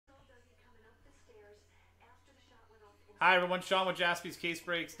Hi everyone, Sean with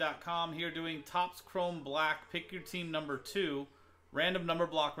JaspysCaseBreaks.com here doing Topps Chrome Black. Pick your team number 2, random number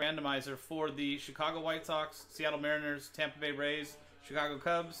block randomizer for the Chicago White Sox, Seattle Mariners, Tampa Bay Rays, Chicago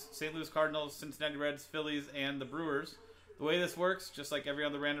Cubs, St. Louis Cardinals, Cincinnati Reds, Phillies, and the Brewers. The way this works, just like every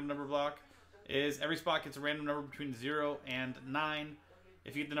other random number block, is every spot gets a random number between 0 and 9.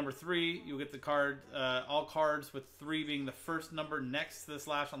 If you get the number 3, you'll get the card, all cards with 3 being the first number next to the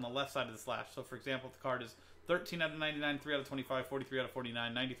slash on the left side of the slash. So for example, if the card is 13 out of 99, 3 out of 25, 43 out of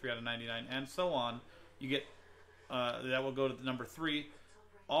 49, 93 out of 99, and so on, you get, that will go to the number 3.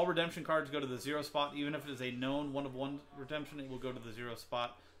 All redemption cards go to the 0 spot. Even if it is a known 1-of-1 redemption, it will go to the 0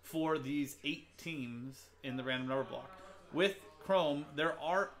 spot for these 8 teams in the random number block. With Chrome, there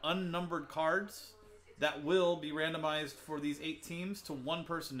are unnumbered cards that will be randomized for these 8 teams to one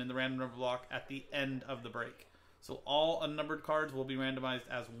person in the random number block at the end of the break. So all unnumbered cards will be randomized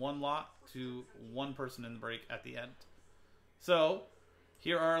as one lot to one person in the break at the end. So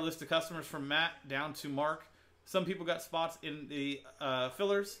here are our list of customers from Matt down to Mark. Some people got spots in the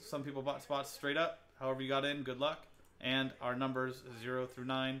fillers. Some people bought spots straight up. However you got in, good luck. And our numbers 0 through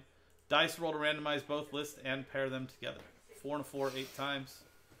 9. Dice roll to randomize both lists and pair them together. 4 and a 4, 8 times.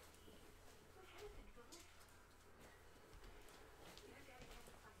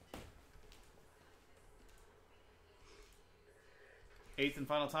 Eighth and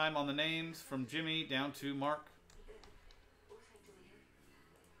final time on the names from Jimmy down to Mark.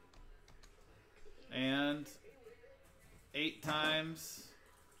 And 8 times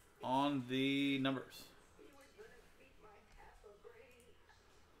on the numbers.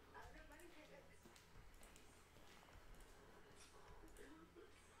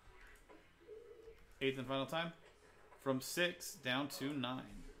 Eighth and final time from 6 down to 9.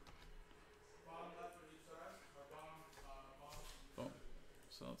 Boom.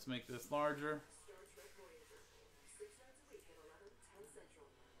 So let's make this larger.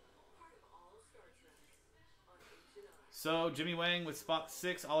 So Jimmy Wang with spot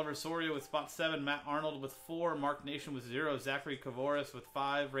 6, Oliver Soria with spot 7, Matt Arnold with 4, Mark Nation with 0, Zachary Kavoris with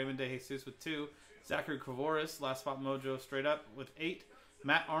 5, Raymond De Jesus with 2, Zachary Kavoris, last spot mojo straight up with 8,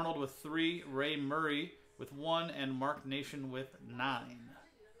 Matt Arnold with 3, Ray Murray with 1, and Mark Nation with 9.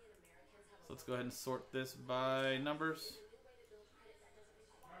 So let's go ahead and sort this by numbers.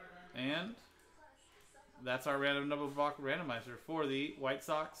 And that's our random number block randomizer for the White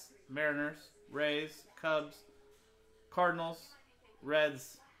Sox, Mariners, Rays, Cubs, Cardinals,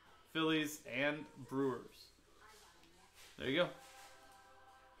 Reds, Phillies, and Brewers. There you go.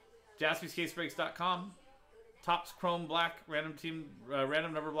 JaspysCaseBreaks.com. Topps Chrome Black random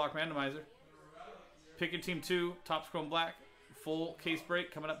number block randomizer. Pick your team 2. Topps Chrome Black. Full case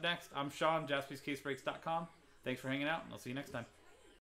break coming up next. I'm Sean, JaspysCaseBreaks.com. Thanks for hanging out, and I'll see you next time.